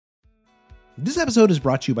This episode is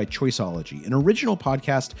brought to you by Choiceology, an original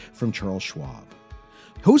podcast from Charles Schwab.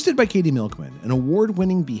 Hosted by Katie Milkman, an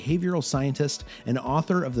award-winning behavioral scientist and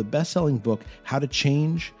author of the best-selling book, How to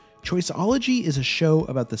Change, Choiceology is a show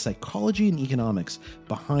about the psychology and economics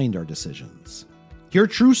behind our decisions. Hear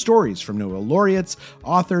true stories from Nobel laureates,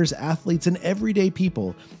 authors, athletes, and everyday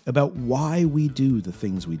people about why we do the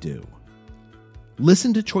things we do.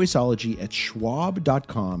 Listen to Choiceology at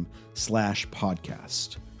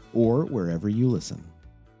schwab.com/podcast or wherever you listen.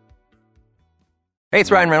 Hey,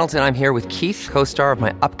 it's Ryan Reynolds, and I'm here with Keith, co-star of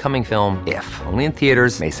my upcoming film, If, only in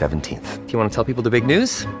theaters May 17th. Do you want to tell people the big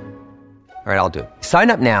news? All right, I'll do it. Sign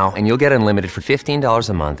up now and you'll get unlimited for $15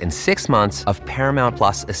 a month and 6 months of Paramount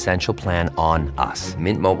Plus Essential Plan on us.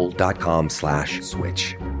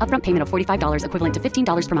 Mintmobile.com/switch. Upfront payment of $45 equivalent to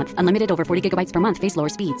 $15 per month. Unlimited over 40 gigabytes per month. Face lower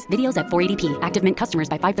speeds. Videos at 480p. Active Mint customers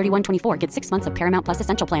by 531.24 get 6 months of Paramount Plus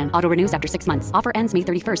Essential Plan. Auto renews after 6 months. Offer ends May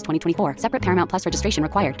 31st, 2024. Separate Paramount Plus registration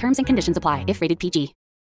required. Terms and conditions apply if rated PG.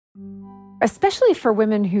 Especially for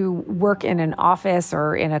women who work in an office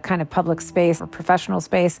or in a kind of public space or professional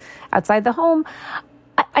space outside the home,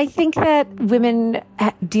 I think that women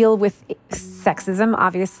deal with sexism,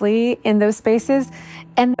 obviously, in those spaces,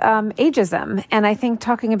 and ageism. And I think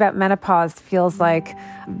talking about menopause feels like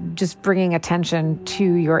just bringing attention to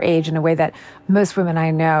your age in a way that most women I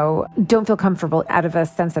know don't feel comfortable out of a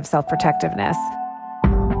sense of self-protectiveness.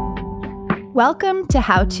 Welcome to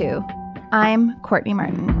How To. I'm Courtney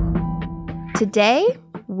Martin. Today,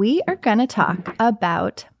 we are going to talk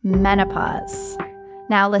about menopause.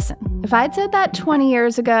 Now listen, if I'd said that 20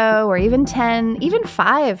 years ago, or even 10, even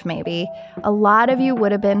 5 maybe, a lot of you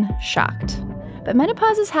would have been shocked. But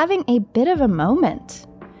menopause is having a bit of a moment.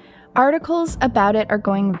 Articles about it are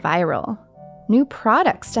going viral. New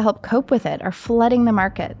products to help cope with it are flooding the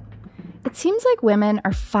market. It seems like women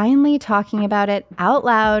are finally talking about it out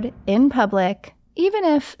loud, in public, even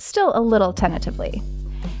if still a little tentatively.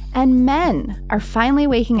 And men are finally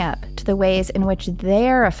waking up to the ways in which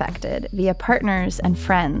they're affected via partners and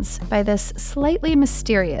friends by this slightly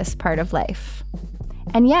mysterious part of life.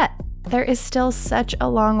 And yet, there is still such a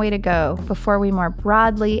long way to go before we more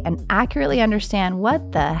broadly and accurately understand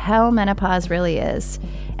what the hell menopause really is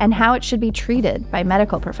and how it should be treated by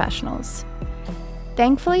medical professionals.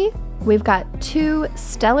 Thankfully, we've got 2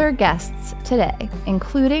 stellar guests today,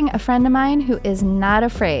 including a friend of mine who is not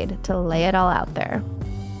afraid to lay it all out there.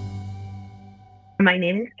 My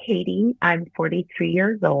name is Katie. I'm 43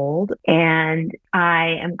 years old, and I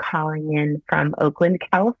am calling in from Oakland,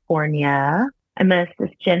 California. I'm a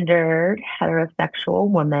cisgendered, heterosexual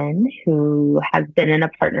woman who has been in a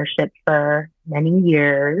partnership for many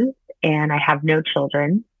years, and I have no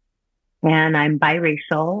children. And I'm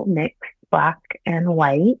biracial, mixed, Black and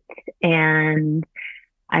white, and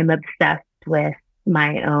I'm obsessed with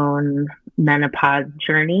my own menopause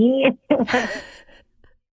journey.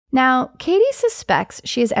 Now, Katie suspects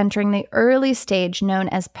she is entering the early stage known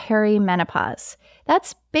as perimenopause.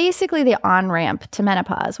 That's basically the on-ramp to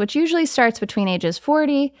menopause, which usually starts between ages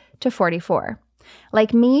 40 to 44.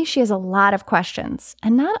 Like me, she has a lot of questions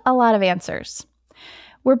and not a lot of answers.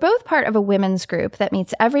 We're both part of a women's group that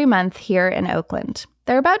meets every month here in Oakland.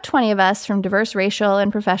 There are about 20 of us from diverse racial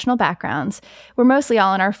and professional backgrounds. We're mostly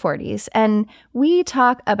all in our 40s, and we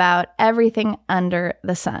talk about everything under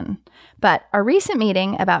the sun. But our recent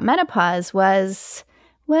meeting about menopause was,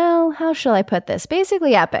 well, how shall I put this?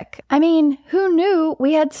 Basically epic. I mean, who knew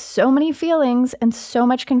we had so many feelings and so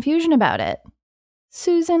much confusion about it?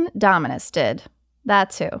 Susan Dominus did.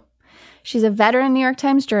 That's who. She's a veteran New York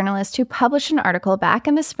Times journalist who published an article back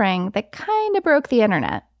in the spring that kind of broke the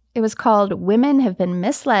internet. It was called Women Have Been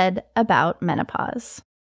Misled About Menopause.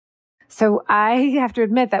 So I have to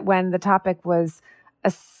admit that when the topic was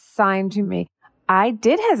assigned to me, I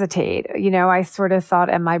did hesitate. I sort of thought,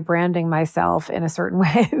 am I branding myself in a certain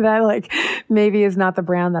way that maybe is not the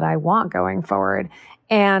brand that I want going forward?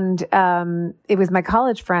 And it was my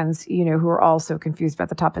college friends, who were also confused about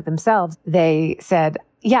the topic themselves. They said,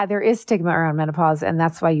 yeah, there is stigma around menopause, and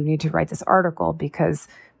that's why you need to write this article, because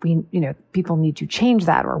people need to change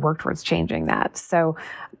that or work towards changing that. So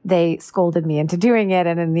they scolded me into doing it.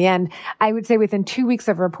 And in the end, I would say within 2 weeks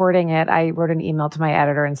of reporting it, I wrote an email to my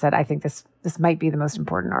editor and said, I think this might be the most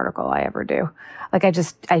important article I ever do.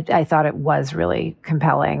 I thought it was really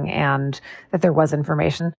compelling and that there was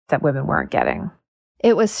information that women weren't getting.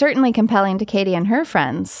 It was certainly compelling to Katie and her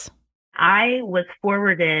friends. I was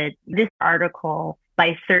forwarded this article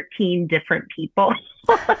by 13 different people.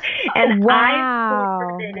 And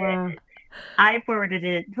wow. I forwarded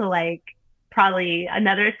it to probably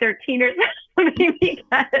another 13 or something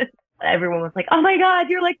because everyone was like, oh my God,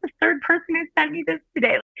 you're the third person who sent me this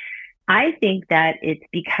today. I think that it's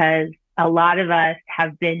because a lot of us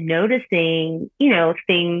have been noticing,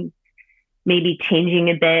 things maybe changing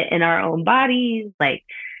a bit in our own bodies. Like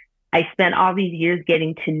I spent all these years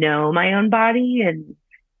getting to know my own body and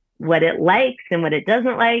what it likes and what it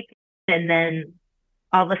doesn't like. And then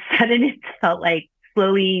all of a sudden it felt like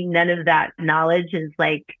slowly none of that knowledge is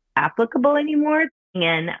like applicable anymore.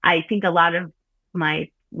 And I think a lot of my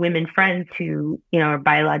women friends who, are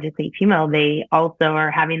biologically female, they also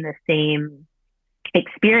are having the same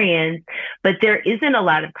experience, but there isn't a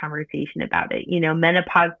lot of conversation about it.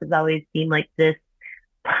 Menopause has always seemed like this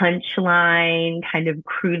punchline, kind of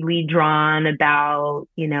crudely drawn about,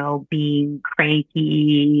 being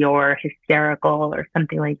cranky or hysterical or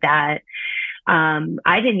something like that.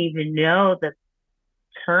 I didn't even know the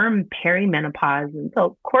term perimenopause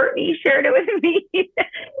until Courtney shared it with me.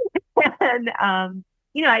 And,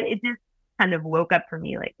 it just kind of woke up for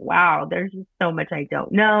me like, wow, there's just so much I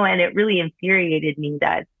don't know. And it really infuriated me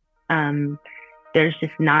that there's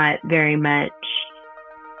just not very much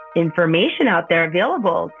information out there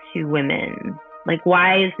available to women. Like,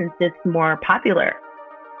 why isn't this more popular?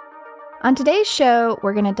 On today's show,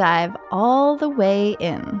 we're going to dive all the way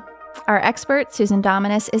in. Our expert, Susan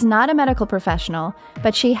Dominus, is not a medical professional,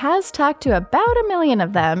 but she has talked to about 1 million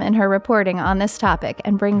of them in her reporting on this topic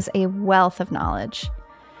and brings a wealth of knowledge.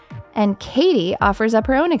 And Katie offers up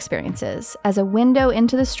her own experiences as a window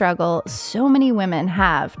into the struggle so many women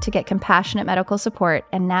have to get compassionate medical support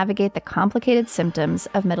and navigate the complicated symptoms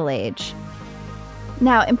of middle age.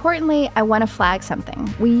 Now, importantly, I want to flag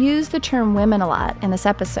something. We use the term women a lot in this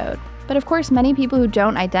episode, but of course, many people who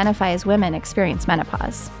don't identify as women experience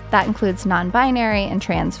menopause. That includes non-binary and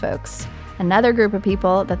trans folks, another group of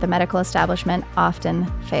people that the medical establishment often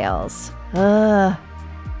fails. Ugh.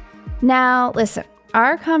 Now, listen.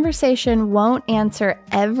 Our conversation won't answer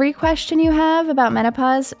every question you have about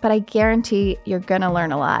menopause, but I guarantee you're going to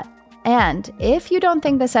learn a lot. And if you don't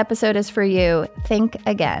think this episode is for you, think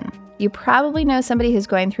again. You probably know somebody who's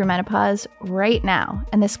going through menopause right now,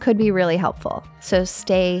 and this could be really helpful. So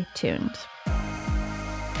stay tuned.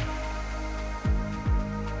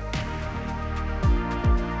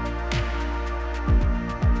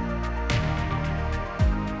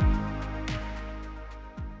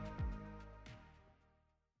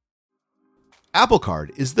 Apple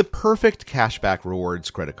Card is the perfect cashback rewards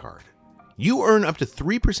credit card. You earn up to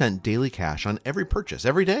 3% daily cash on every purchase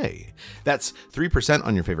every day. That's 3%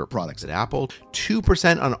 on your favorite products at Apple,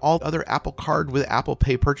 2% on all other Apple Card with Apple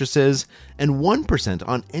Pay purchases, and 1%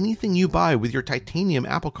 on anything you buy with your titanium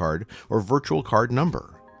Apple Card or virtual card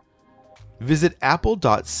number. Visit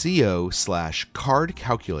apple.co/card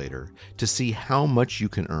calculator to see how much you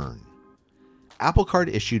can earn. Apple Card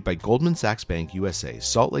issued by Goldman Sachs Bank USA,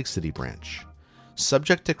 Salt Lake City branch.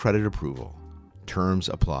 Subject to credit approval. Terms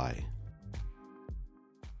apply.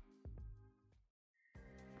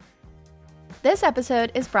 This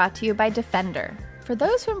episode is brought to you by Defender. For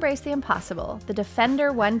those who embrace the impossible, the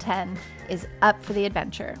Defender 110 is up for the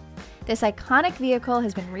adventure. This iconic vehicle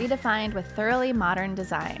has been redefined with thoroughly modern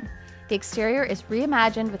design. The exterior is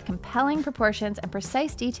reimagined with compelling proportions and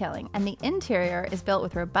precise detailing, and the interior is built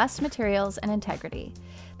with robust materials and integrity.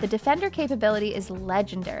 The Defender capability is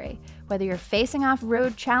legendary, whether you're facing off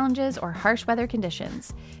road challenges or harsh weather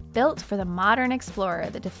conditions. Built for the modern explorer,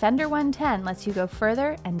 the Defender 110 lets you go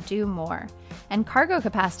further and do more. And cargo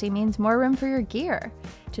capacity means more room for your gear.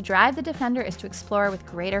 To drive the Defender is to explore with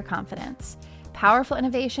greater confidence. Powerful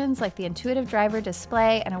innovations like the intuitive driver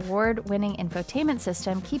display and award-winning infotainment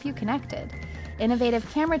system keep you connected. Innovative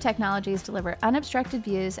camera technologies deliver unobstructed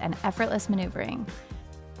views and effortless maneuvering.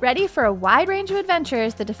 Ready for a wide range of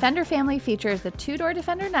adventures, the Defender family features the two-door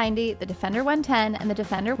Defender 90, the Defender 110, and the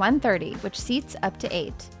Defender 130, which seats up to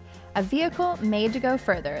 8. A vehicle made to go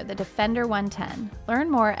further, the Defender 110. Learn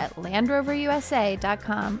more at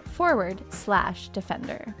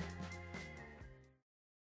landroverusa.com/Defender.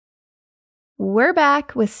 We're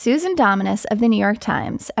back with Susan Dominus of the New York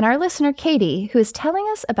Times and our listener Katie, who is telling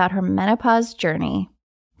us about her menopause journey.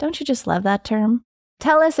 Don't you just love that term?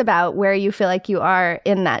 Tell us about where you feel like you are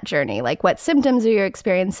in that journey. Like, what symptoms are you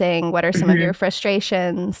experiencing? What are some of your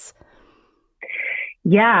frustrations?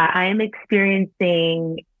 Yeah, I'm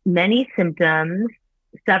experiencing many symptoms,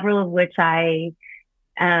 several of which I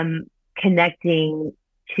am connecting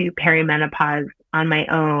to perimenopause on my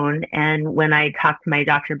own. And when I talked to my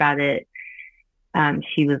doctor about it,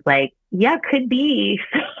 she was like, yeah, could be.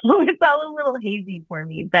 So it's all a little hazy for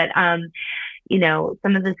me. But,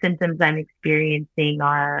 some of the symptoms I'm experiencing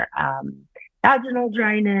are vaginal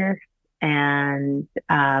dryness and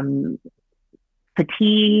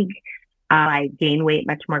fatigue. I gain weight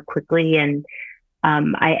much more quickly. And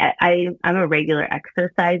I'm a regular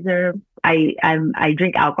exerciser. I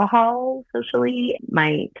drink alcohol socially.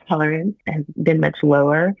 My tolerance has been much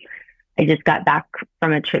lower. I just got back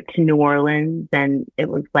from a trip to New Orleans, and it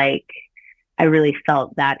was like I really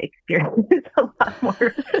felt that experience a lot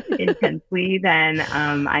more intensely than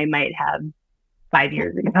I might have 5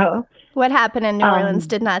 years ago. What happened in New Orleans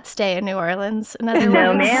did not stay in New Orleans. In other No,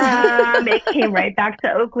 words. ma'am. It came right back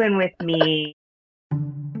to Oakland with me.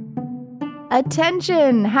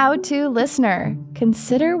 Attention, how-to listener.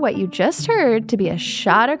 Consider what you just heard to be a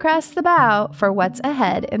shot across the bow for what's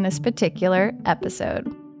ahead in this particular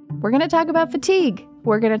episode. We're going to talk about fatigue,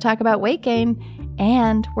 we're going to talk about weight gain,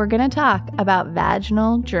 and we're going to talk about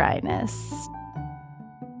vaginal dryness.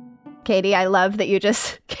 Katie, I love that you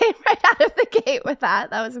just came right out of the gate with that.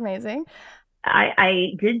 That was amazing.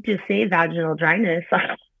 I did just say vaginal dryness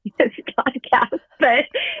on this podcast, but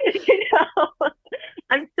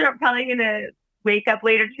I'm still probably going to wake up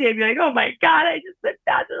later today and be like, oh my God, I just said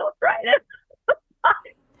vaginal dryness.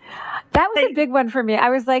 That was a big one for me. I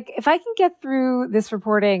was like, if I can get through this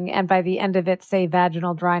reporting and by the end of it say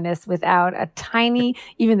vaginal dryness without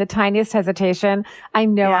even the tiniest hesitation, I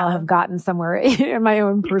know I'll have gotten somewhere in my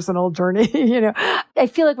own personal journey. I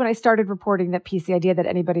feel like when I started reporting that piece, the idea that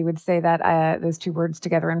anybody would say that those two words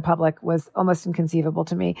together in public was almost inconceivable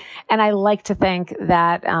to me. And I like to think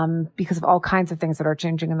that because of all kinds of things that are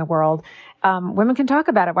changing in the world, women can talk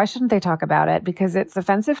about it. Why shouldn't they talk about it? Because it's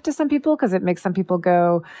offensive to some people, because it makes some people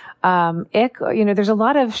go, ick. There's a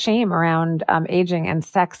lot of shame around aging and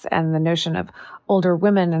sex and the notion of older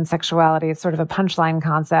women and sexuality. It's sort of a punchline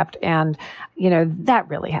concept. And, that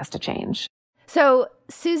really has to change. So,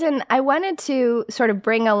 Susan, I wanted to sort of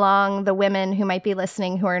bring along the women who might be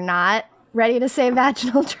listening who are not ready to say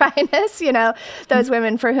vaginal dryness, those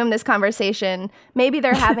women for whom this conversation, maybe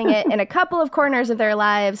they're having it in a couple of corners of their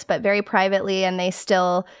lives, but very privately, and they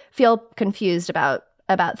still feel confused about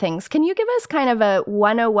things. Can you give us kind of a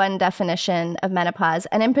 101 definition of menopause?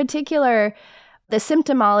 And in particular, the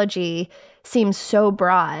symptomology seems so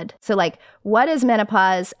broad. So what is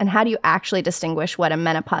menopause and how do you actually distinguish what a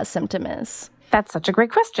menopause symptom is? That's such a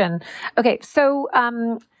great question. Okay, so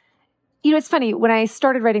it's funny. When I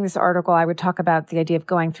started writing this article, I would talk about the idea of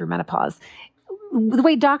going through menopause. The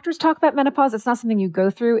way doctors talk about menopause, it's not something you go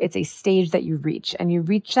through. It's a stage that you reach. And you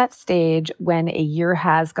reach that stage when a year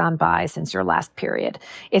has gone by since your last period.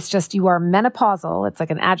 It's just you are menopausal. It's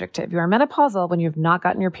like an adjective. You are menopausal when you've not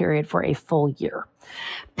gotten your period for a full year.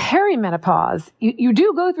 Perimenopause, you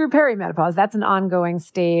do go through perimenopause. That's an ongoing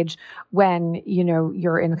stage when,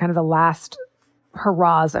 you're in kind of the last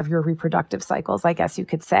hurrahs of your reproductive cycles, I guess you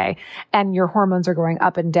could say. And your hormones are going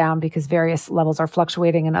up and down because various levels are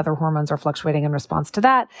fluctuating and other hormones are fluctuating in response to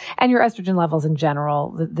that. And your estrogen levels in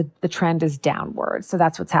general, the trend is downward. So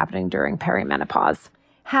that's what's happening during perimenopause.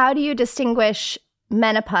 How do you distinguish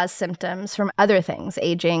menopause symptoms from other things,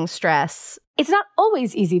 aging, stress? It's not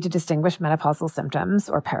always easy to distinguish menopausal symptoms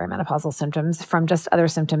or perimenopausal symptoms from just other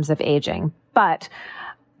symptoms of aging. But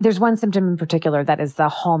there's one symptom in particular that is the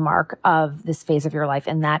hallmark of this phase of your life,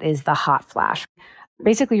 and that is the hot flash.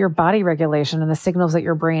 Basically, your body regulation and the signals that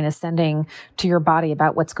your brain is sending to your body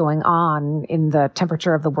about what's going on in the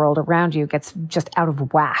temperature of the world around you gets just out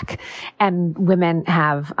of whack. And women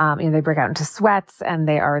have, they break out into sweats and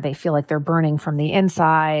they feel like they're burning from the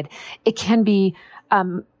inside. It can be,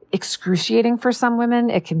 excruciating for some women.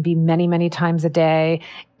 It can be many, many times a day.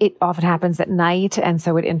 It often happens at night, and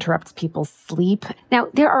so it interrupts people's sleep. Now,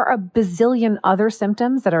 there are a bazillion other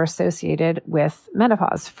symptoms that are associated with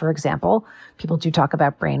menopause. For example, people do talk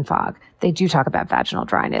about brain fog. They do talk about vaginal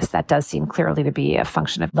dryness. That does seem clearly to be a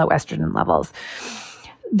function of low estrogen levels.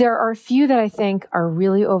 There are a few that I think are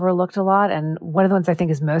really overlooked a lot. And one of the ones I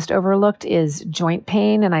think is most overlooked is joint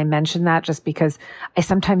pain. And I mention that just because I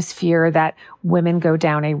sometimes fear that women go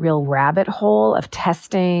down a real rabbit hole of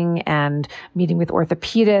testing and meeting with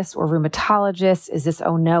orthopedists or rheumatologists. Is this,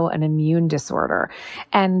 oh no, an immune disorder?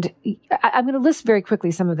 And I'm going to list very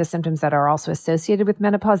quickly some of the symptoms that are also associated with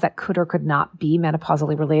menopause that could or could not be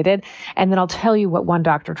menopausally related. And then I'll tell you what one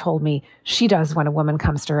doctor told me she does when a woman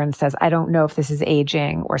comes to her and says, I don't know if this is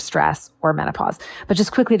aging or stress or menopause. But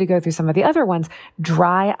just quickly to go through some of the other ones,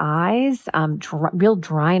 dry eyes, real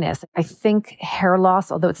dryness. I think hair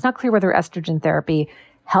loss, although it's not clear whether estrogen therapy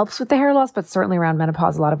helps with the hair loss, but certainly around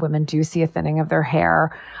menopause, a lot of women do see a thinning of their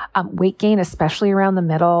hair. Weight gain, especially around the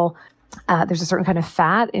middle. There's a certain kind of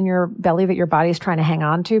fat in your belly that your body is trying to hang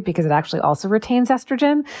on to because it actually also retains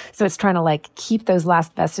estrogen. So it's trying to like keep those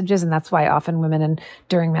last vestiges. And that's why often women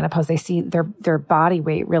during menopause, they see their body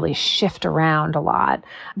weight really shift around a lot.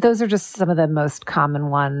 Those are just some of the most common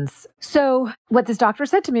ones. So what this doctor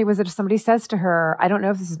said to me was that if somebody says to her, I don't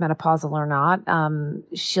know if this is menopausal or not,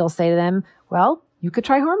 she'll say to them, well, you could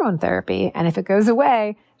try hormone therapy. And if it goes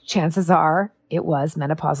away, chances are it was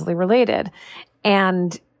menopausally related.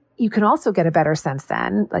 And you can also get a better sense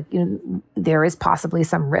then, like, there is possibly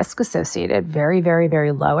some risk associated, very, very,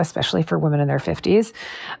 very low, especially for women in their 50s.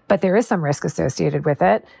 But there is some risk associated with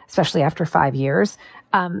it, especially after 5 years.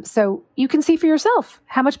 So you can see for yourself,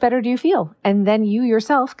 how much better do you feel? And then you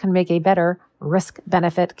yourself can make a better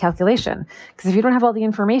risk-benefit calculation. Because if you don't have all the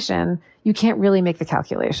information, you can't really make the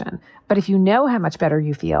calculation. But if you know how much better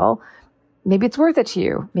you feel, maybe it's worth it to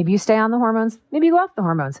you. Maybe you stay on the hormones, maybe you go off the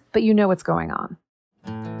hormones, but you know what's going on.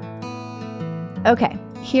 Okay,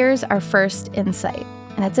 here's our first insight,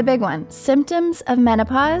 and it's a big one. Symptoms of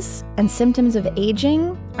menopause and symptoms of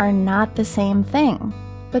aging are not the same thing,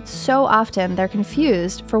 but so often they're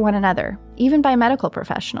confused for one another, even by medical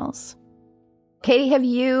professionals. Katie, have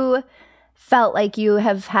you felt like you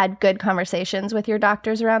have had good conversations with your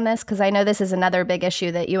doctors around this? Because I know this is another big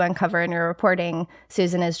issue that you uncover in your reporting,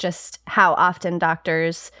 Susan, is just how often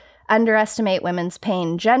doctors underestimate women's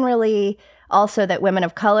pain generally. Also, that women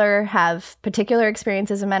of color have particular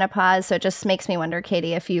experiences of menopause. So it just makes me wonder,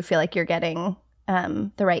 Katie, if you feel like you're getting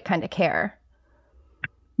the right kind of care.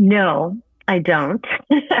 No, I don't.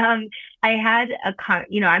 I had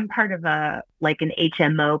I'm part of an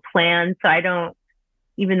HMO plan. So I don't,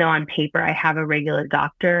 even though on paper I have a regular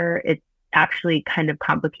doctor, it's actually kind of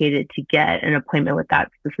complicated to get an appointment with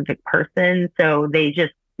that specific person. So they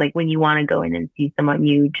just, like, when you want to go in and see someone,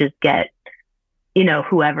 you just get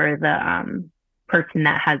whoever the person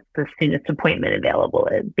that has the soonest appointment available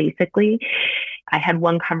is, basically. I had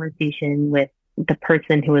one conversation with the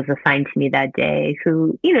person who was assigned to me that day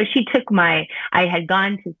who, she took I had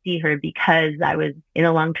gone to see her because I was in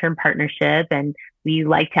a long-term partnership and we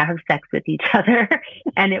like to have sex with each other.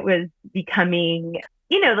 And it was becoming,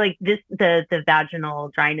 the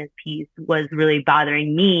vaginal dryness piece was really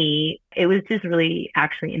bothering me. It was just really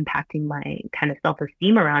actually impacting my kind of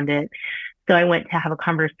self-esteem around it. So I went to have a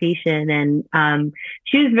conversation, and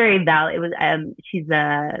she was very she's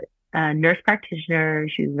a nurse practitioner.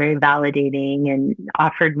 She was very validating and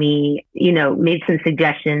offered me, made some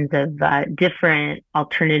suggestions of different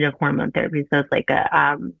alternative hormone therapies. So it's like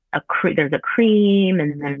there's a cream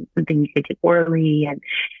and then something you could take orally. And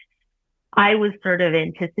I was sort of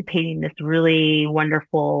anticipating this really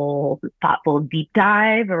wonderful, thoughtful deep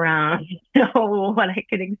dive around, what I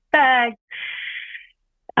could expect.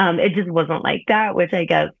 It just wasn't like that, which I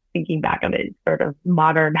guess, thinking back on it, sort of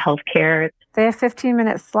modern healthcare. They have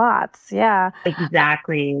 15-minute slots. Yeah.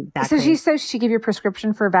 Exactly. So she says she gave you a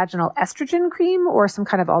prescription for vaginal estrogen cream or some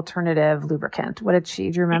kind of alternative lubricant. What did do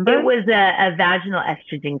you remember? It was a vaginal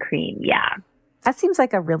estrogen cream. Yeah. That seems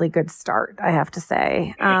like a really good start, I have to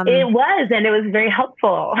say. It was, and it was very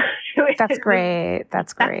helpful. That's great.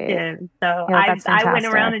 That's great. So yeah, I went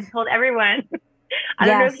around and told everyone, I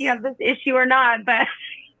don't know if you have this issue or not, but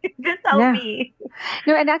just help me.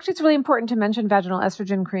 No, and actually it's really important to mention vaginal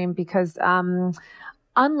estrogen cream because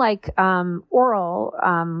unlike oral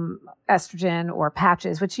estrogen or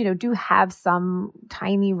patches, which, do have some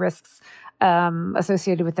tiny risks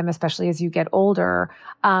associated with them, especially as you get older,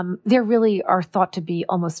 there really are thought to be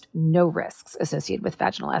almost no risks associated with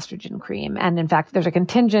vaginal estrogen cream. And in fact, there's a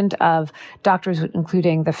contingent of doctors,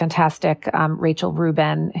 including the fantastic Rachel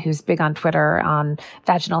Rubin, who's big on Twitter on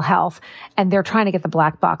vaginal health, and they're trying to get the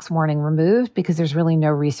black box warning removed because there's really no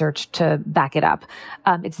research to back it up.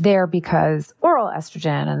 It's there because oral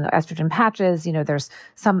estrogen and the estrogen patches, there's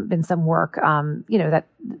been some work, that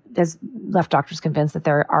has left doctors convinced that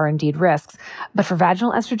there are indeed risks. But for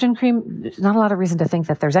vaginal estrogen cream, there's not a lot of reason to think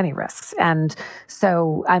that there's any risks. And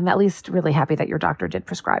so I'm at least really happy that your doctor did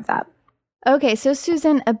prescribe that. Okay, so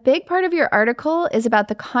Susan, a big part of your article is about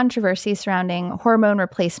the controversy surrounding hormone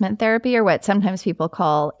replacement therapy, or what sometimes people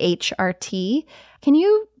call HRT. Can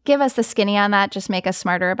you give us the skinny on that, just make us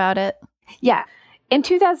smarter about it? Yeah. In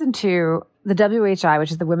 2002, the WHI,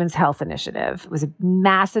 which is the Women's Health Initiative, was a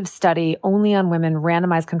massive study only on women,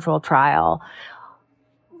 randomized controlled trial.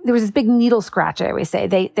 There was this big needle scratch, I always say.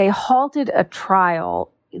 They halted a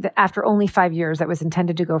trial after only 5 years that was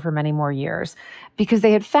intended to go for many more years, because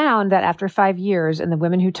they had found that after 5 years in the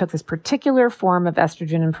women who took this particular form of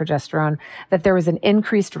estrogen and progesterone, that there was an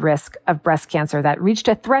increased risk of breast cancer that reached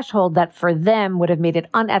a threshold that for them would have made it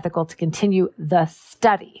unethical to continue the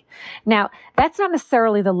study. Now, that's not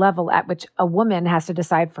necessarily the level at which a woman has to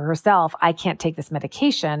decide for herself, I can't take this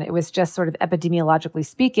medication. It was just sort of epidemiologically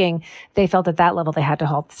speaking, they felt at that level they had to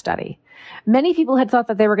halt the study. Many people had thought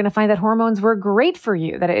that they were going to find that hormones were great for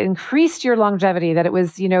you, that it increased your longevity, that it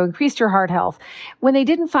was, increased your heart health. When they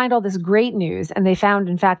didn't find all this great news and they found,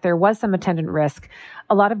 in fact, there was some attendant risk,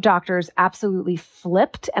 a lot of doctors absolutely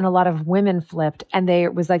flipped and a lot of women flipped. And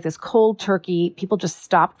there was like this cold turkey. People just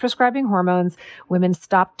stopped prescribing hormones. Women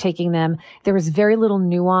stopped taking them. There was very little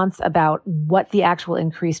nuance about what the actual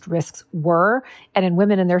increased risks were. And in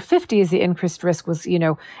women in their 50s, the increased risk was,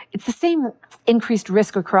 it's the same increased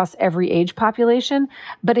risk across every age population.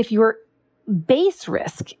 But if your base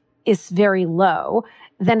risk is very low,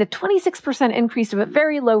 then a 26% increase of a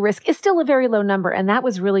very low risk is still a very low number. And that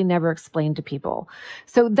was really never explained to people.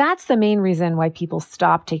 So that's the main reason why people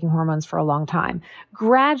stopped taking hormones for a long time.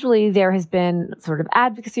 Gradually, there has been sort of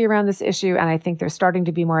advocacy around this issue. And I think there's starting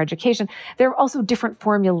to be more education. There are also different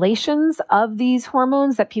formulations of these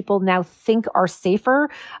hormones that people now think are safer.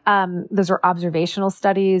 Those are observational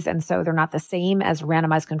studies. And so they're not the same as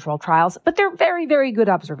randomized controlled trials, but they're very, very good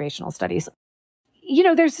observational studies.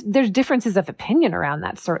 There's differences of opinion around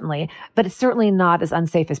that, certainly, but it's certainly not as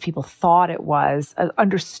unsafe as people thought it was,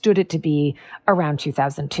 understood it to be around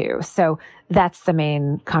 2002. So that's the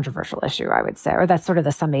main controversial issue, I would say, or that's sort of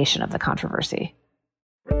the summation of the controversy.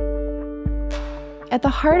 At the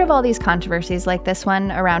heart of all these controversies like this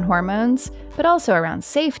one around hormones, but also around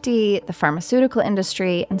safety, the pharmaceutical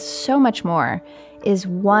industry, and so much more, is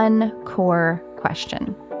one core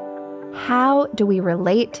question. How do we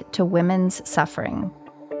relate to women's suffering?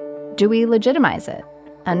 Do we legitimize it,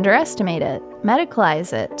 underestimate it,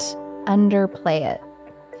 medicalize it, underplay it?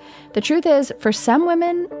 The truth is, for some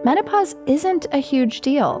women, menopause isn't a huge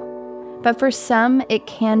deal, but for some, it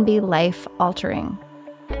can be life-altering.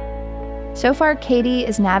 So far, Katie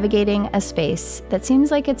is navigating a space that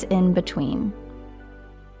seems like it's in between.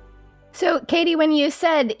 So, Katie, when you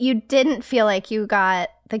said you didn't feel like you got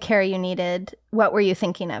the care you needed, what were you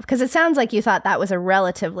thinking of? Because it sounds like you thought that was a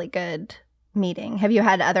relatively good meeting. Have you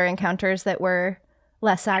had other encounters that were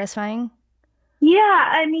less satisfying?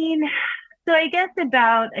 Yeah, so I guess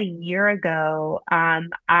about a year ago,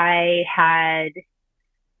 I had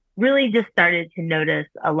really just started to notice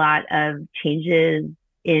a lot of changes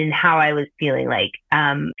in how I was feeling, like,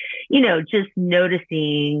 just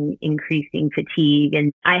noticing increasing fatigue.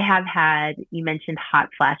 And I have had, you mentioned hot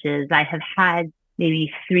flashes. I have had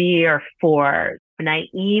maybe 3 or 4. And I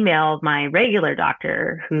emailed my regular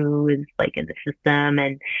doctor who is like in the system.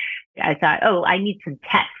 And I thought, I need some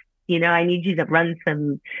tests. I need you to run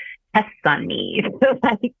some tests on me to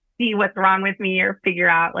like see what's wrong with me or figure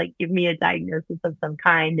out, like, give me a diagnosis of some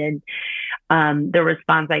kind. And the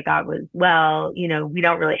response I got was, well, we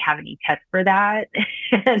don't really have any tests for that.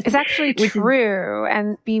 It's actually true.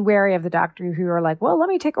 And be wary of the doctor who are like, well, let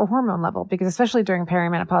me take a hormone level, because especially during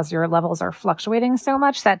perimenopause, your levels are fluctuating so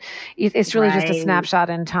much that it's really just a snapshot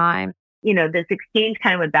in time. This exchange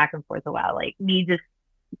kind of went back and forth a while, like me just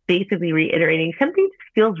basically reiterating something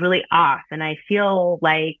just feels really off. And I feel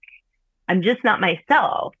like I'm just not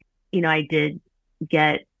myself. I did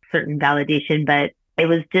get certain validation, but it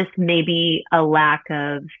was just maybe a lack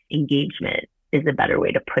of engagement is a better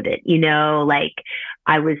way to put it. Like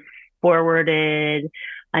I was forwarded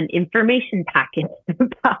an information packet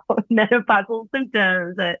about menopausal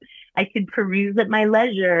symptoms that I could peruse at my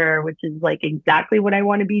leisure, which is like exactly what I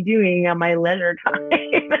want to be doing on my leisure time.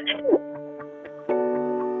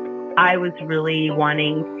 I was really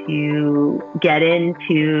wanting to get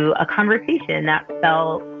into a conversation that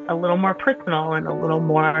felt a little more personal and a little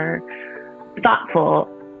more thoughtful.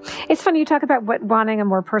 It's funny you talk about wanting a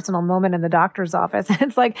more personal moment in the doctor's office.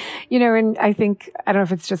 It's like, and I think, I don't know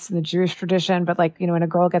if it's just in the Jewish tradition, but like, when a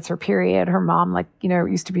girl gets her period, her mom, like, it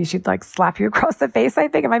used to be, she'd like slap you across the face. I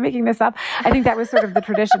think, am I making this up? I think that was sort of the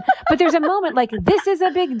tradition. But there's a moment like, this is a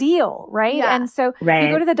big deal, right? Yeah. And so you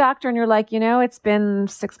go to the doctor and you're like, it's been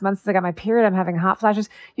 6 months since I got my period. I'm having hot flashes.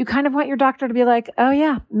 You kind of want your doctor to be like, oh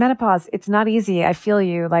yeah, menopause. It's not easy. I feel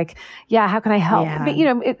you. Like, yeah, how can I help? Yeah.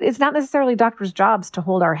 But, it's not necessarily doctors' jobs to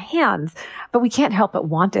hold our hands, but we can't help but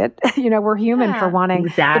want it. We're human for wanting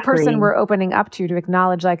the person we're opening up to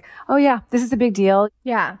acknowledge like, oh yeah, this is a big deal.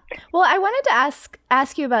 Yeah. Well, I wanted to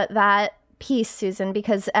ask you about that piece, Susan,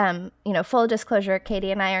 because, full disclosure,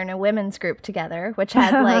 Katie and I are in a women's group together, which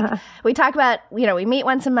had we talk about, we meet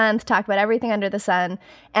once a month, talk about everything under the sun.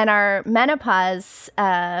 And our menopause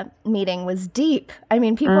meeting was deep. I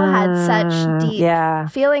mean, people had such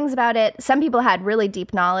deep feelings about it. Some people had really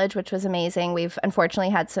deep knowledge, which was amazing. We've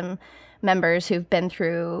unfortunately had some members who've been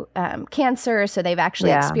through cancer, so they've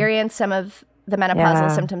actually experienced some of the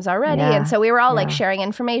menopausal symptoms already. And so we were all sharing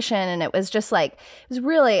information, and it was just it was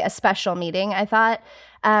really a special meeting, I thought.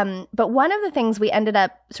 But one of the things we ended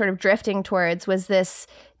up sort of drifting towards was this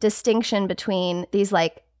distinction between these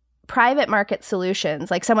private market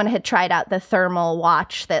solutions. Like someone had tried out the thermal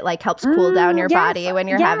watch that helps cool down your body when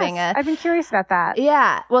you're having a... I've been curious about that.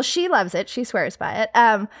 Yeah. Well, she loves it. She swears by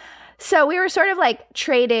it. So we were sort of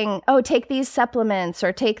trading, take these supplements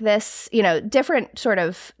or take this, different sort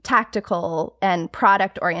of tactical and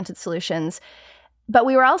product-oriented solutions. But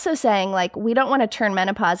we were also saying, we don't want to turn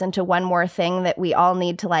menopause into one more thing that we all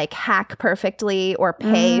need to hack perfectly or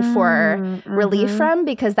pay for relief from,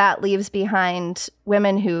 because that leaves behind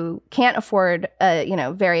women who can't afford a,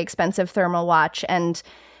 very expensive thermal watch.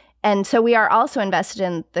 And so we are also invested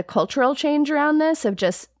in the cultural change around this, of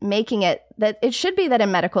just making it that it should be that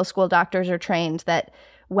in medical school, doctors are trained that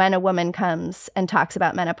when a woman comes and talks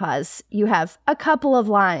about menopause, you have a couple of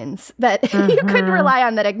lines that you could rely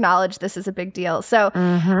on that acknowledge this is a big deal. So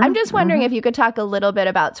I'm just wondering if you could talk a little bit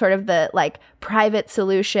about sort of the private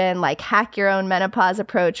solution, hack your own menopause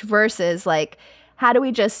approach versus how do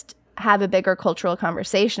we just have a bigger cultural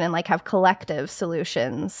conversation and have collective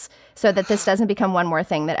solutions so that this doesn't become one more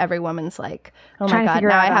thing that every woman's oh my God,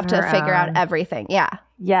 now I have to figure out everything. Yeah.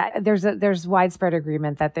 Yeah, there's widespread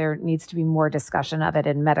agreement that there needs to be more discussion of it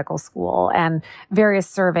in medical school. And various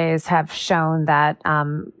surveys have shown that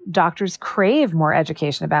doctors crave more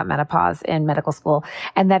education about menopause in medical school.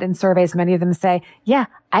 And that in surveys, many of them say,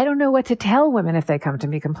 I don't know what to tell women if they come to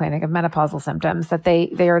me complaining of menopausal symptoms, that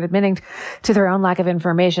they are admitting to their own lack of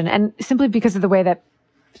information. And simply because of the way that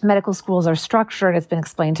medical schools are structured, it's been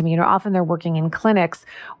explained to me, often they're working in clinics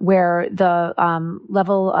where the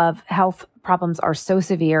level of health problems are so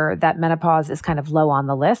severe that menopause is kind of low on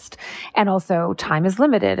the list. And also time is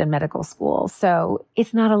limited in medical school. So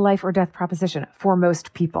it's not a life or death proposition for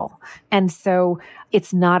most people. And so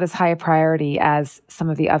it's not as high a priority as some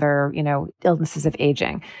of the other, illnesses of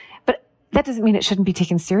aging. But that doesn't mean it shouldn't be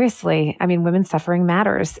taken seriously. I mean, women's suffering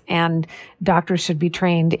matters, and doctors should be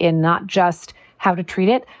trained in not just how to treat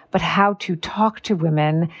it, but how to talk to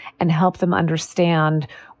women and help them understand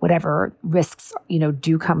whatever risks,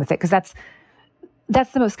 do come with it. Because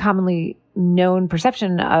that's the most commonly known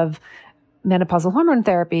perception of menopausal hormone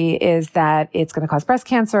therapy, is that it's going to cause breast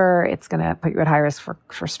cancer, it's going to put you at high risk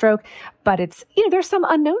for stroke, but it's, there's some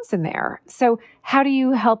unknowns in there. So how do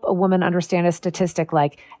you help a woman understand a statistic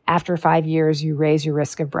like after 5 years, you raise your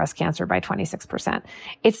risk of breast cancer by 26%?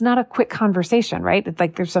 It's not a quick conversation, right?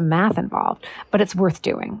 It's there's some math involved, but it's worth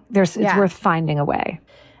doing. It's worth finding a way.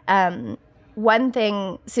 One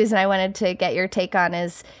thing, Susan, I wanted to get your take on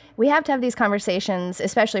is we have to have these conversations,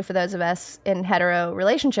 especially for those of us in hetero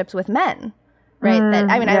relationships with men, right?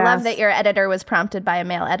 I love that your editor was prompted by a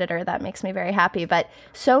male editor. That makes me very happy. But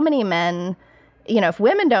so many men, if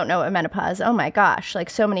women don't know what menopause, oh my gosh,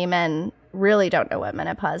 so many men really don't know what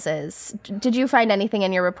menopause is. Did you find anything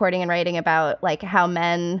in your reporting and writing about how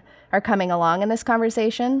men are coming along in this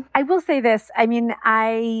conversation? I will say this. I mean,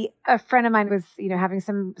 a friend of mine was, having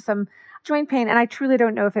some joint pain, and I truly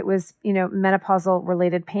don't know if it was, menopausal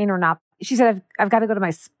related pain or not. She said, I've got to go to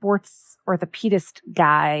my sports orthopedist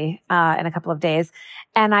guy in a couple of days.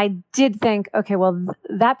 And I did think, okay, well,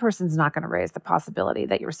 that person's not going to raise the possibility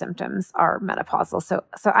that your symptoms are menopausal. So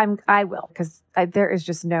I will, because there is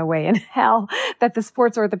just no way in hell that the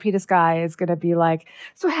sports orthopedist guy is going to be like,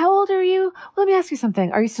 so how old are you? Well, let me ask you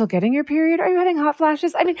something. Are you still getting your period? Are you having hot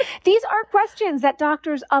flashes? I mean, these are questions that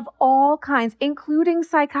doctors of all kinds, including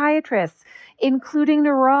psychiatrists, including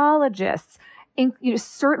neurologists,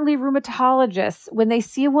 certainly rheumatologists, when they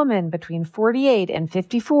see a woman between 48 and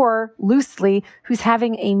 54, loosely, who's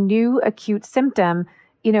having a new acute symptom,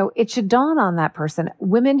 it should dawn on that person.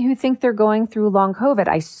 Women who think they're going through long COVID,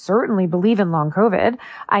 I certainly believe in long COVID.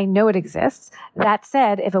 I know it exists. That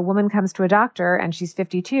said, if a woman comes to a doctor and she's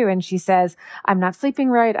 52 and she says, I'm not sleeping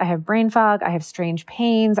right, I have brain fog, I have strange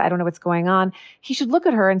pains, I don't know what's going on, he should look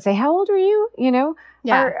at her and say, how old are you?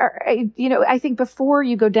 I think before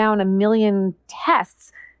you go down a million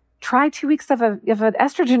tests, try 2 weeks of an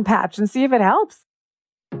estrogen patch and see if it helps.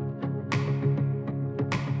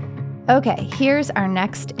 Okay, here's our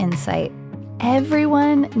next insight.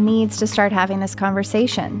 Everyone needs to start having this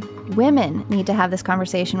conversation. Women need to have this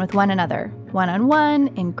conversation with one another. one-on-one,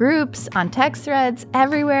 in groups, on text threads,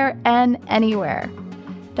 everywhere and anywhere.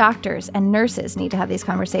 Doctors and nurses need to have these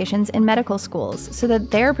conversations in medical schools so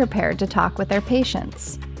that they're prepared to talk with their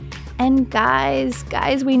patients. And guys,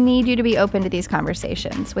 we need you to be open to these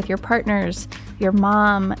conversations with your partners, your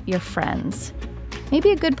mom, your friends.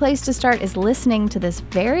 Maybe a good place to start is listening to this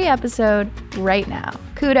very episode right now.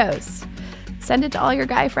 Kudos. Send it to all your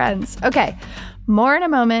guy friends. Okay, more in a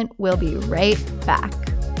moment. We'll be right back.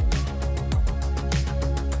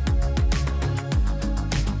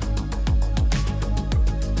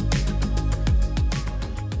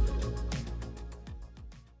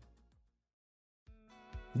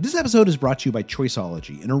 This episode is brought to you by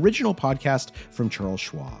Choiceology, an original podcast from Charles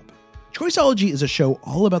Schwab. Choiceology is a show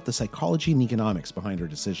all about the psychology and economics behind our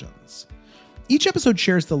decisions. Each episode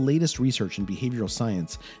shares the latest research in behavioral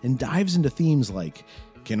science and dives into themes like,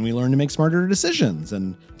 can we learn to make smarter decisions,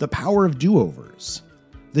 and the power of do-overs.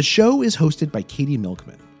 The show is hosted by Katie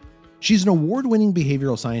Milkman. She's an award-winning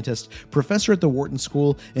behavioral scientist, professor at the Wharton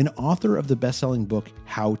School, and author of the best-selling book,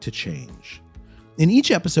 How to Change. In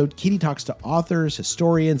each episode, Katie talks to authors,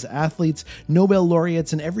 historians, athletes, Nobel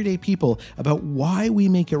laureates, and everyday people about why we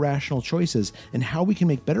make irrational choices and how we can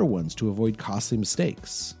make better ones to avoid costly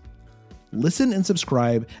mistakes. Listen and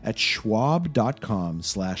subscribe at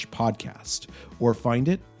schwab.com/podcast or find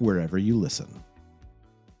it wherever you listen.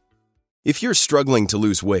 If you're struggling to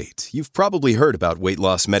lose weight, you've probably heard about weight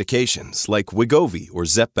loss medications like Wegovy or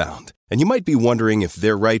Zepbound, and you might be wondering if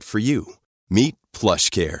they're right for you. Meet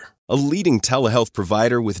PlushCare, a leading telehealth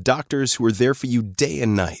provider with doctors who are there for you day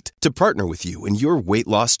and night to partner with you in your weight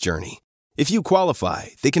loss journey. If you qualify,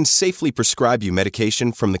 they can safely prescribe you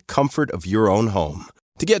medication from the comfort of your own home.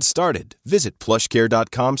 To get started, visit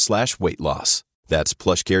plushcare.com/weight-loss. That's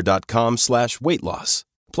plushcare.com/weight-loss.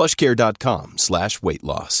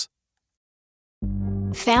 plushcare.com/weight-loss.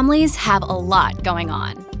 Families have a lot going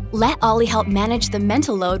on. Let Ollie help manage the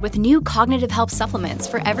mental load with new cognitive help supplements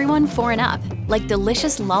for everyone 4 and up, like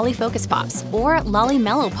delicious Lolly Focus Pops or Lolly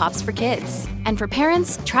Mellow Pops for kids. And for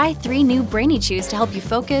parents, try 3 new Brainy Chews to help you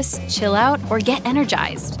focus, chill out, or get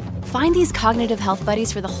energized. Find these cognitive health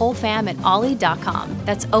buddies for the whole fam at ollie.com.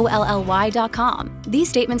 That's OLLY.com. These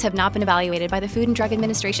statements have not been evaluated by the Food and Drug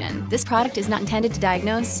Administration. This product is not intended to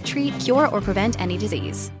diagnose, treat, cure, or prevent any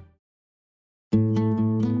disease.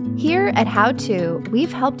 Here at How To,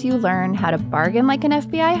 we've helped you learn how to bargain like an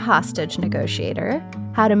FBI hostage negotiator,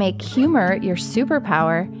 how to make humor your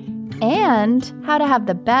superpower, and how to have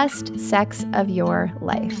the best sex of your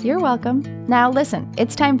life. You're welcome. Now listen,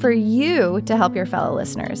 it's time for you to help your fellow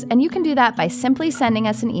listeners, and you can do that by simply sending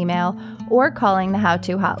us an email or calling the How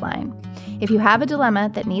To hotline. If you have a dilemma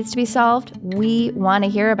that needs to be solved, we want to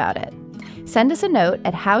hear about it. Send us a note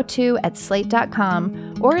at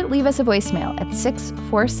howto@slate.com or leave us a voicemail at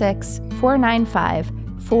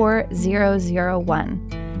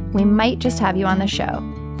 646-495-4001. We might just have you on the show.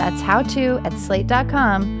 That's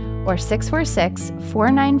howto@slate.com or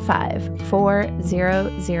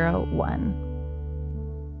 646-495-4001.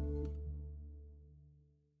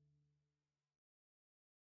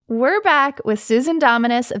 We're back with Susan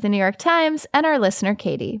Dominus of the New York Times and our listener,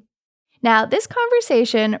 Katie. Now, this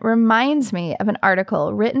conversation reminds me of an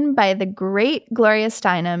article written by the great Gloria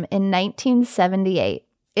Steinem in 1978.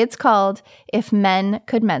 It's called If Men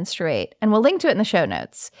Could Menstruate, and we'll link to it in the show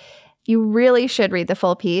notes. You really should read the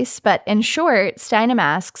full piece, but in short, Steinem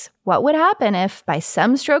asks, what would happen if, by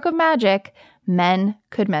some stroke of magic, men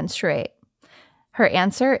could menstruate? Her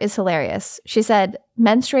answer is hilarious. She said,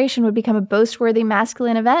 menstruation would become a boast-worthy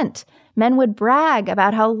masculine event. Men would brag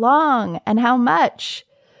about how long and how much.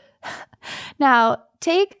 Now,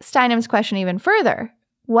 take Steinem's question even further.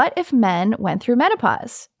 What if men went through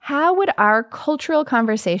menopause? How would our cultural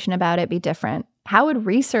conversation about it be different? How would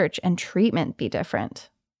research and treatment be different?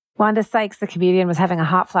 Wanda Sykes, the comedian, was having a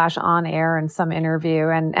hot flash on air in some interview,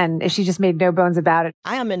 and she just made no bones about it.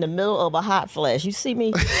 I am in the middle of a hot flash. You see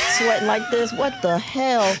me sweating like this? What the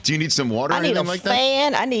hell? Do you need some water or anything like that?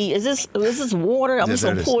 I need a fan. Is this water? I'm just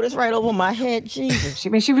going to pour this right over my head. Jesus. She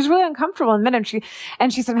was really uncomfortable in a minute. She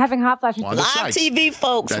said, I'm having hot flashes. Live TV,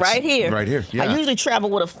 folks, right here. Right here, yeah. I usually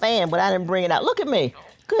travel with a fan, but I didn't bring it out. Look at me.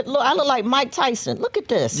 Good Lord, I look like Mike Tyson. Look at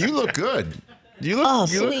this. You look good.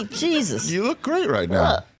 Sweet Jesus. You look great right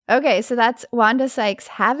now. Okay, so that's Wanda Sykes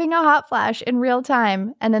having a hot flash in real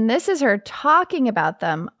time. And then this is her talking about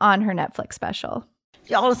them on her Netflix special.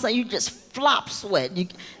 All of a sudden, you just flop sweat.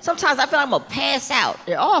 Sometimes I feel like I'm going to pass out.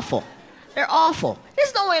 They're awful. There's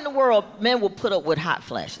no way in the world men will put up with hot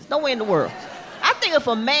flashes. No way in the world. I think if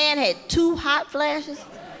a man had 2 hot flashes,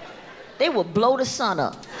 they would blow the sun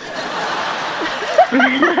up.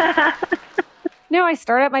 No, I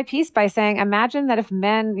start out my piece by saying, imagine that if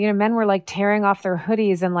men were like tearing off their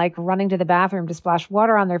hoodies and like running to the bathroom to splash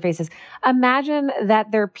water on their faces. Imagine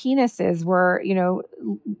that their penises were,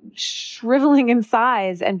 shriveling in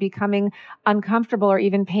size and becoming uncomfortable or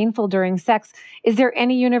even painful during sex. Is there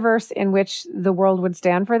any universe in which the world would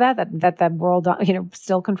stand for that the world,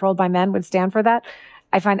 still controlled by men would stand for that?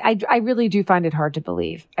 I really do find it hard to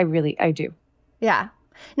believe. I do. Yeah.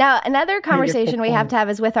 Now, another conversation we have to have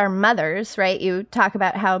is with our mothers, right? You talk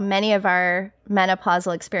about how many of our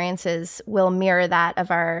menopausal experiences will mirror that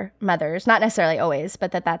of our mothers. Not necessarily always,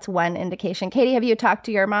 but that's one indication. Katie, have you talked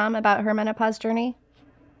to your mom about her menopause journey?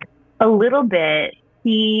 A little bit.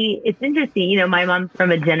 It's interesting, my mom's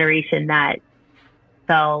from a generation that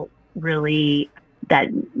felt really that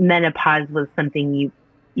menopause was something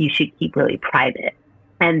you should keep really private.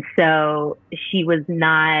 And so she was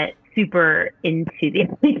not super into the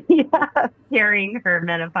idea of sharing her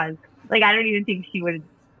menopause. Like, I don't even think she would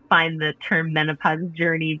find the term menopause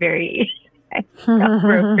journey very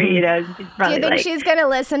appropriate. She's do you think she's going to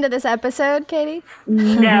listen to this episode, Katie?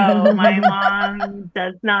 No, my mom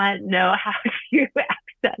does not know how to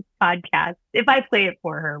access podcasts. If I play it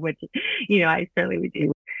for her, which, I certainly would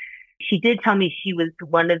do. She did tell me she was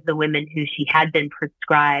one of the women who she had been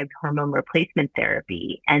prescribed hormone replacement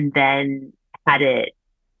therapy and then had it,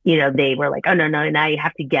 they were like, oh, no, now you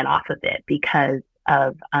have to get off of it because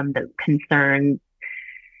of the concerns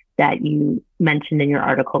that you mentioned in your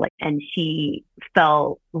article. And she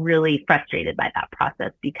felt really frustrated by that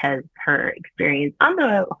process because her experience on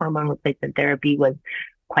the hormone replacement therapy was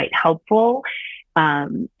quite helpful.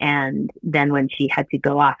 And then when she had to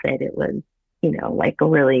go off it, it was,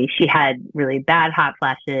 she had really bad hot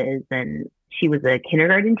flashes, and she was a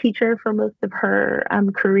kindergarten teacher for most of her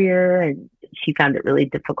career. And she found it really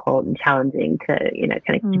difficult and challenging to,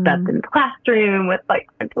 kind of keep up in the classroom with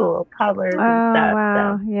little toddlers and stuff.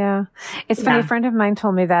 Wow. So, yeah. It's funny. A friend of mine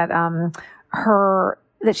told me that,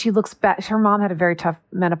 that she looks back, her mom had a very tough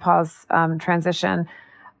menopause, transition,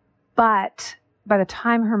 but by the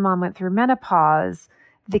time her mom went through menopause,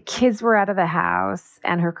 the kids were out of the house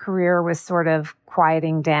and her career was sort of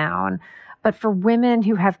quieting down. But for women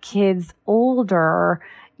who have kids older,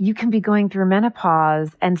 you can be going through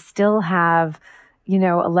menopause and still have,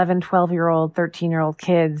 11, 12-year-old, 13-year-old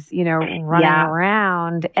kids, running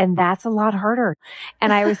around. And that's a lot harder.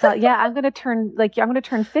 And I always thought, I'm going to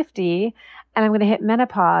turn 50 and I'm going to hit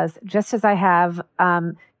menopause just as I have,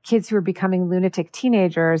 kids who are becoming lunatic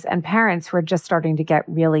teenagers and parents who are just starting to get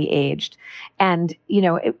really aged. And,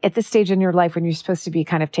 at this stage in your life when you're supposed to be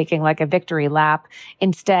kind of taking like a victory lap,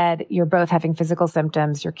 instead you're both having physical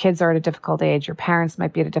symptoms. Your kids are at a difficult age. Your parents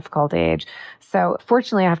might be at a difficult age. So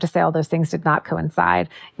fortunately, I have to say all those things did not coincide.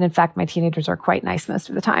 And in fact, my teenagers are quite nice most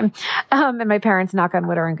of the time. And my parents, knock on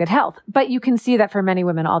wood, are in good health. But you can see that for many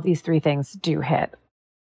women, all these three things do hit.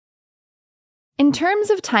 In terms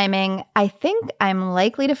of timing, I think I'm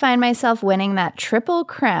likely to find myself winning that triple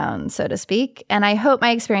crown, so to speak, and I hope my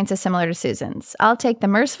experience is similar to Susan's. I'll take the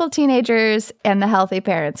merciful teenagers and the healthy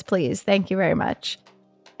parents, please. Thank you very much.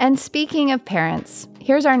 And speaking of parents,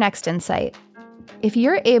 here's our next insight. If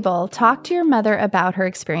you're able, talk to your mother about her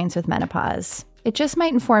experience with menopause. It just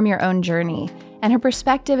might inform your own journey, and her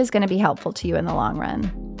perspective is going to be helpful to you in the long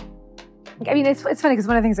run. I mean, it's funny because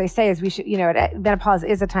one of the things I say is we should, menopause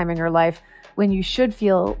is a time in your life when you should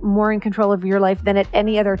feel more in control of your life than at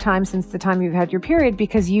any other time since the time you've had your period,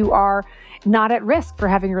 because you are not at risk for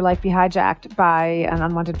having your life be hijacked by an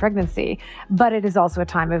unwanted pregnancy. But it is also a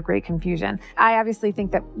time of great confusion. I obviously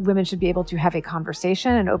think that women should be able to have a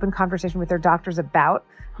conversation, an open conversation with their doctors about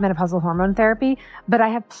menopausal hormone therapy. But I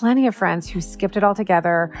have plenty of friends who skipped it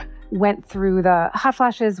altogether, went through the hot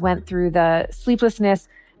flashes, went through the sleeplessness,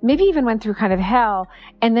 maybe even went through kind of hell,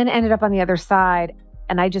 and then ended up on the other side.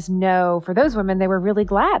 And I just know for those women, they were really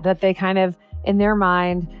glad that they kind of, in their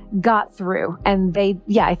mind, got through. And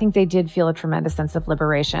I think they did feel a tremendous sense of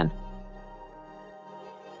liberation.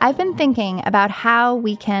 I've been thinking about how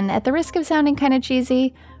we can, at the risk of sounding kind of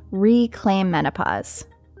cheesy, reclaim menopause.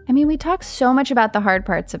 I mean, we talk so much about the hard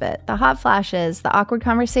parts of it, the hot flashes, the awkward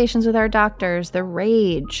conversations with our doctors, the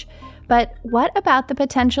rage. But what about the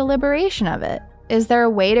potential liberation of it? Is there a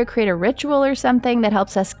way to create a ritual or something that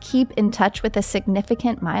helps us keep in touch with a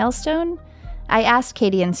significant milestone? I asked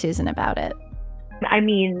Katie and Susan about it. I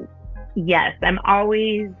mean, yes, I'm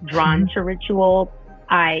always drawn to ritual.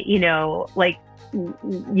 Like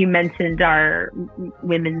you mentioned our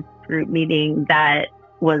women's group meeting, that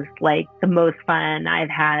was like the most fun I've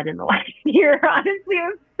had in the last year. Honestly,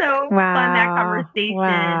 it was so fun, that conversation.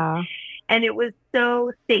 Wow. And it was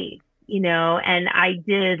so safe. And I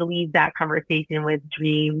did leave that conversation with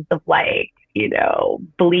dreams of like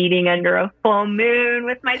bleeding under a full moon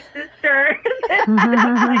with my sister.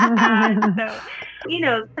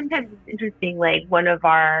 So, sometimes it's interesting, like one of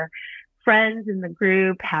our friends in the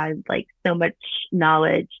group had like so much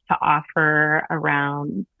knowledge to offer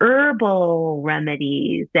around herbal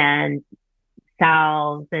remedies and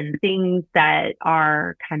salves and things that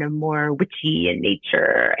are kind of more witchy in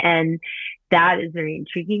nature. And that is very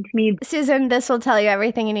intriguing to me. Susan, this will tell you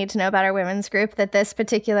everything you need to know about our women's group, that this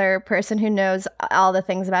particular person who knows all the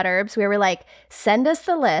things about herbs, we were like, send us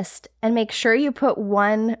the list and make sure you put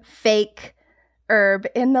one fake herb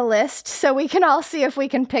in the list so we can all see if we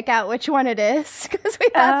can pick out which one it is, because we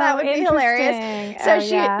thought that would be hilarious.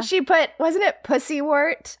 So she put, wasn't it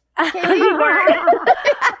pussywort? Oh,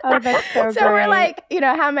 that's so So great. we're like,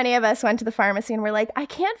 how many of us went to the pharmacy and we're like, I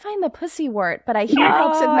can't find the pussywort, but I hear it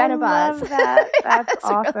helps with menopause. I love that. That's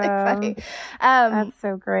awesome. Really funny. That's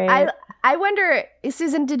so great. I wonder,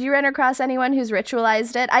 Susan, did you run across anyone who's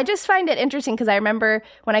ritualized it? I just find it interesting because I remember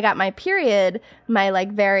when I got my period, my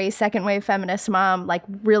like very second wave feminist mom like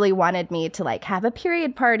really wanted me to like have a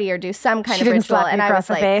period party or do some kind of ritual, and I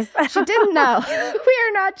was like, she didn't know. We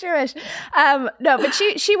are not Jewish. No, but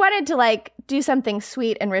she wanted to like do something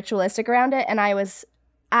sweet and ritualistic around it, and I was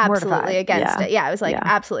absolutely against it. Yeah, I was like,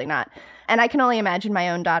 absolutely not. And I can only imagine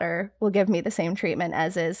my own daughter will give me the same treatment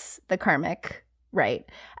as is the karmic right.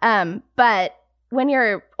 But when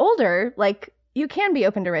you're older, like you can be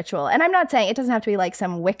open to ritual. And I'm not saying it doesn't have to be like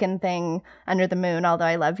some Wiccan thing under the moon, although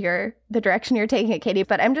I love the direction you're taking it, Katie.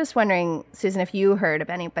 But I'm just wondering, Susan, if you heard of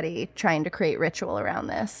anybody trying to create ritual around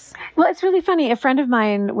this. Well, it's really funny. A friend of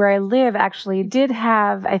mine where I live actually did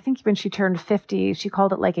have, I think when she turned 50, she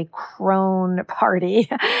called it like a crone party.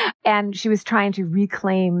 And she was trying to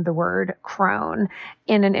reclaim the word crone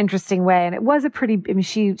in an interesting way. And it was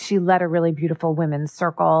she led a really beautiful women's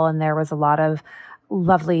circle, and there was a lot of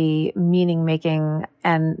lovely meaning making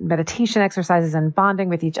and meditation exercises and bonding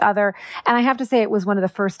with each other. And I have to say, it was one of the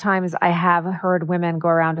first times I have heard women go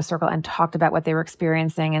around a circle and talked about what they were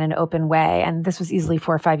experiencing in an open way. And this was easily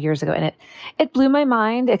 4 or 5 years ago. And it blew my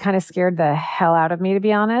mind. It kind of scared the hell out of me, to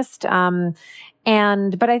be honest. But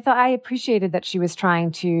I appreciated that she was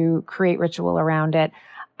trying to create ritual around it.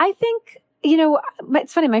 I think,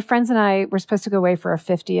 it's funny. My friends and I were supposed to go away for our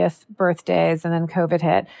 50th birthdays, and then COVID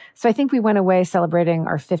hit. So I think we went away celebrating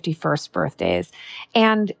our 51st birthdays.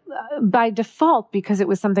 And by default, because it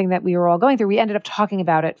was something that we were all going through, we ended up talking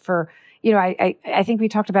about it for, I think we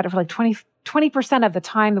talked about it for like 20% of the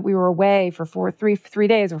time that we were away for 3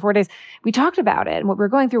 days or 4 days, we talked about it and what we were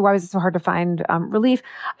going through. Why was it so hard to find relief?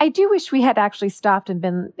 I do wish we had actually stopped and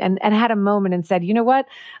been and had a moment and said, you know what?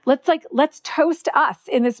 Let's toast us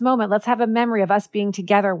in this moment. Let's have a memory of us being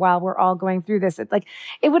together while we're all going through this. It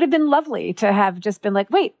would have been lovely to have just been like,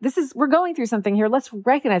 wait, we're going through something here. Let's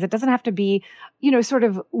recognize it. Doesn't have to be, sort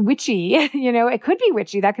of witchy. It could be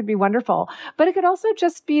witchy. That could be wonderful, but it could also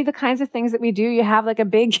just be the kinds of things that we do. You have like a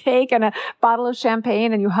big cake and a bottle of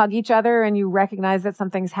champagne and you hug each other and you recognize that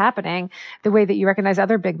something's happening the way that you recognize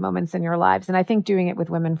other big moments in your lives. And I think doing it with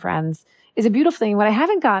women friends is a beautiful thing. What I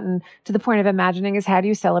haven't gotten to the point of imagining is how do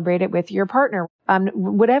you celebrate it with your partner,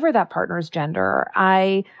 whatever that partner's gender.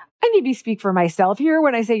 I maybe speak for myself here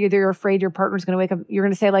when I say you're afraid your partner's going to wake up. You're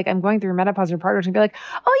going to say like, I'm going through menopause. Your partner's going to be like,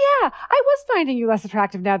 oh yeah, I was finding you less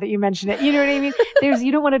attractive now that you mention it. You know what I mean?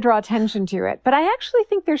 You don't want to draw attention to it. But I actually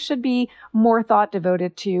think there should be more thought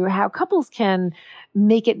devoted to how couples can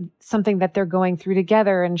make it something that they're going through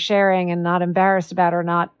together and sharing and not embarrassed about or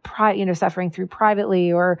not, suffering through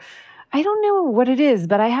privately, or I don't know what it is,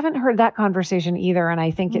 but I haven't heard that conversation either. And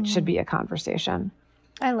I think it should be a conversation.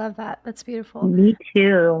 I love that. That's beautiful. Me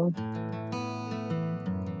too.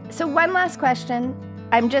 So one last question.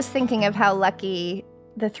 I'm just thinking of how lucky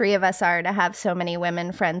the three of us are to have so many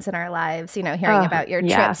women friends in our lives. Hearing about your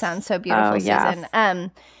trip sounds so beautiful, Susan. Yes.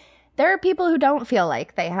 There are people who don't feel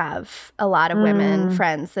like they have a lot of women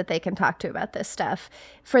friends that they can talk to about this stuff.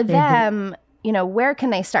 For them, where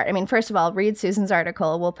can they start? I mean, first of all, read Susan's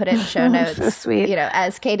article. We'll put it in show notes. So sweet.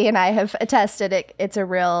 As Katie and I have attested, it's a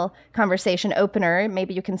real conversation opener.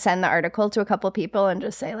 Maybe you can send the article to a couple of people and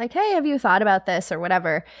just say like, hey, have you thought about this or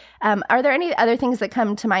whatever? Are there any other things that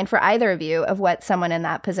come to mind for either of you of what someone in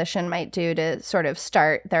that position might do to sort of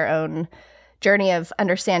start their own journey of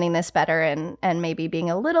understanding this better and maybe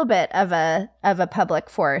being a little bit of a public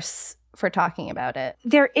force for talking about it.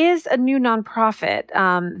 There is a new nonprofit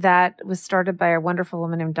that was started by a wonderful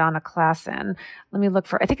woman named Donna Klassen. Let me look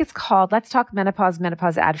for, I think it's called Let's Talk Menopause,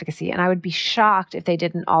 Menopause Advocacy. And I would be shocked if they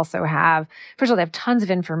didn't also have, first of all, they have tons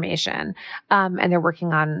of information. And they're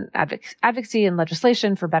working on advocacy and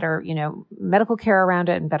legislation for better, medical care around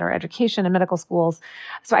it and better education in medical schools.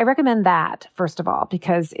 So I recommend that, first of all,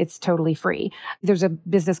 because it's totally free. There's a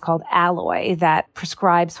business called Alloy that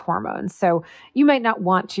prescribes hormones. So you might not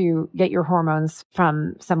want to get your hormones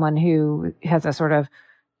from someone who has a sort of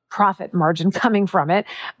profit margin coming from it,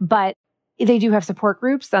 but they do have support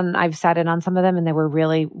groups, and I've sat in on some of them, and they were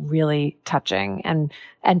really, really touching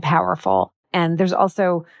and powerful. And there's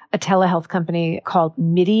also a telehealth company called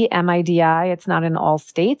MIDI, M-I-D-I. It's not in all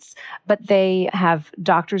states, but they have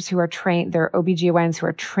doctors who are trained, they're OBGYNs who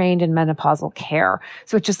are trained in menopausal care.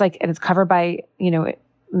 So it's just like, and it's covered by,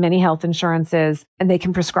 many health insurances, and they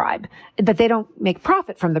can prescribe, but they don't make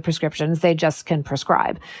profit from the prescriptions. They just can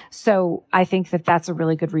prescribe. So I think that that's a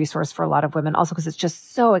really good resource for a lot of women also because it's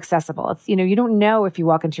just so accessible. It's, you don't know if you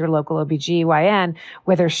walk into your local OBGYN,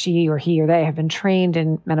 whether she or he or they have been trained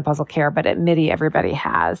in menopausal care, but at MIDI, everybody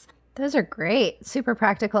has. Those are great. Super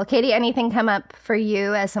practical. Katie, anything come up for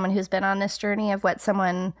you as someone who's been on this journey of what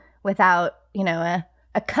someone without, a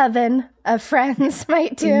coven of friends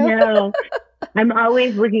might do? No. I'm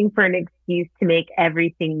always looking for an excuse to make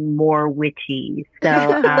everything more witchy.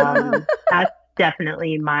 So that's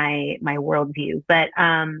definitely my worldview. But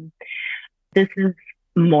this is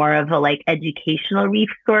more of a educational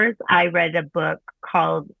resource. I read a book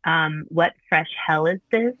called What Fresh Hell Is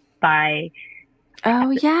This by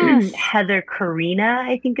Heather Karina,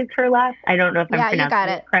 I think is her last. I don't know if I'm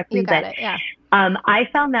pronouncing it correctly. I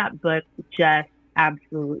found that book just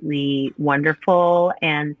absolutely wonderful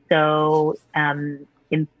and so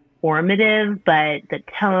informative, but the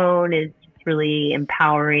tone is really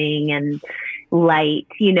empowering and light,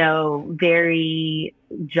 very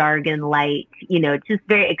jargon light, just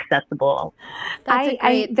very accessible. That's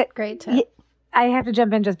a great tip. I have to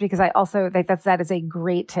jump in just because I also think that is a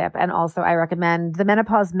great tip. And also I recommend The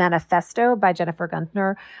Menopause Manifesto by Jennifer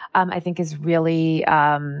Guntner. I think is really,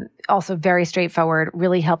 also very straightforward,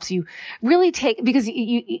 really helps you really because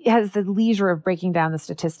it has the leisure of breaking down the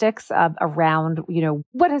statistics around,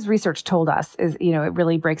 what has research told us is, it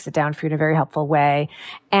really breaks it down for you in a very helpful way.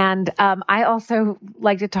 And, I also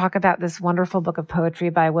like to talk about this wonderful book of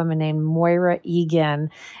poetry by a woman named Moira Egan,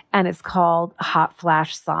 and it's called Hot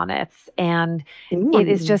Flash Sonnets. And it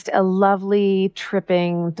is just a lovely,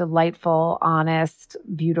 tripping, delightful, honest,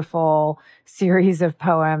 beautiful series of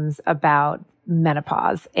poems about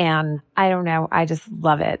menopause. And I don't know, I just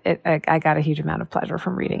love it. I got a huge amount of pleasure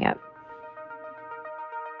from reading it.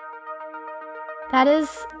 That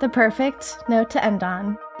is the perfect note to end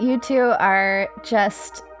on. You two are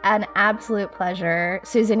just an absolute pleasure.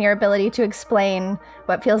 Susan, your ability to explain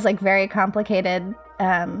what feels like very complicated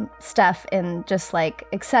stuff in just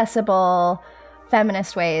accessible,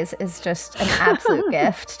 feminist ways is just an absolute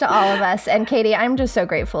gift to all of us. And Katie, I'm just so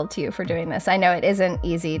grateful to you for doing this. I know it isn't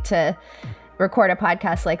easy to record a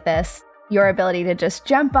podcast like this. Your ability to just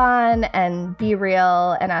jump on and be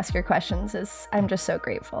real and ask your questions I'm just so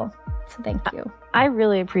grateful. So thank you. I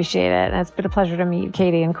really appreciate it. And it's been a pleasure to meet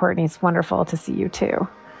Katie and Courtney. It's wonderful to see you too.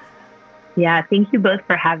 Yeah, thank you both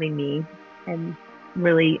for having me. I'm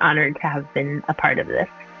really honored to have been a part of this.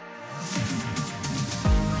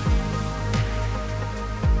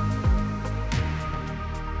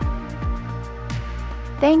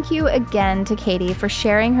 Thank you again to Katie for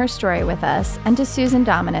sharing her story with us, and to Susan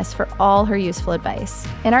Dominus for all her useful advice.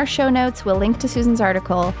 In our show notes, we'll link to Susan's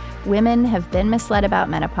article, Women Have Been Misled About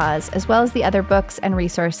Menopause, as well as the other books and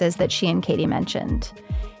resources that she and Katie mentioned.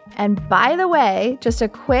 And by the way, just a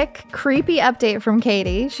quick, creepy update from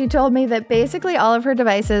Katie. She told me that basically all of her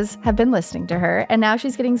devices have been listening to her, and now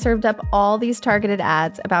she's getting served up all these targeted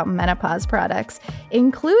ads about menopause products,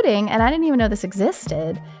 including, and I didn't even know this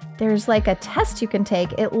existed, there's a test you can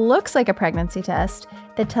take. It looks like a pregnancy test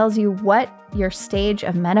that tells you what your stage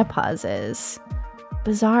of menopause is.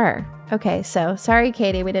 Bizarre. Okay, so sorry,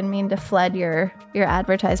 Katie, we didn't mean to flood your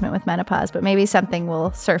advertisement with menopause, but maybe something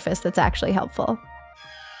will surface that's actually helpful.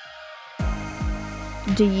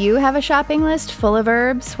 Do you have a shopping list full of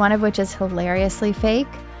herbs, one of which is hilariously fake?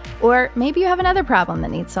 Or maybe you have another problem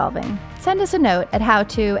that needs solving. Send us a note at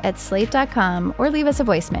howto@slate.com or leave us a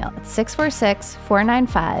voicemail at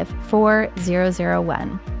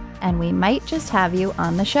 646-495-4001. And we might just have you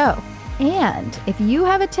on the show. And if you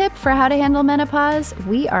have a tip for how to handle menopause,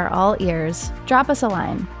 we are all ears. Drop us a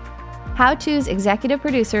line. How To's executive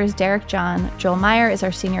producer is Derek John. Joel Meyer is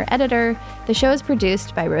our senior editor. The show is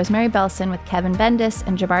produced by Rosemary Belson with Kevin Bendis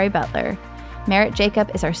and Jabari Butler. Merritt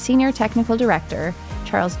Jacob is our senior technical director.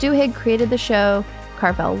 Charles Duhigg created the show.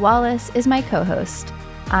 Carvel Wallace is my co-host.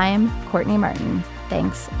 I'm Courtney Martin.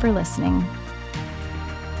 Thanks for listening.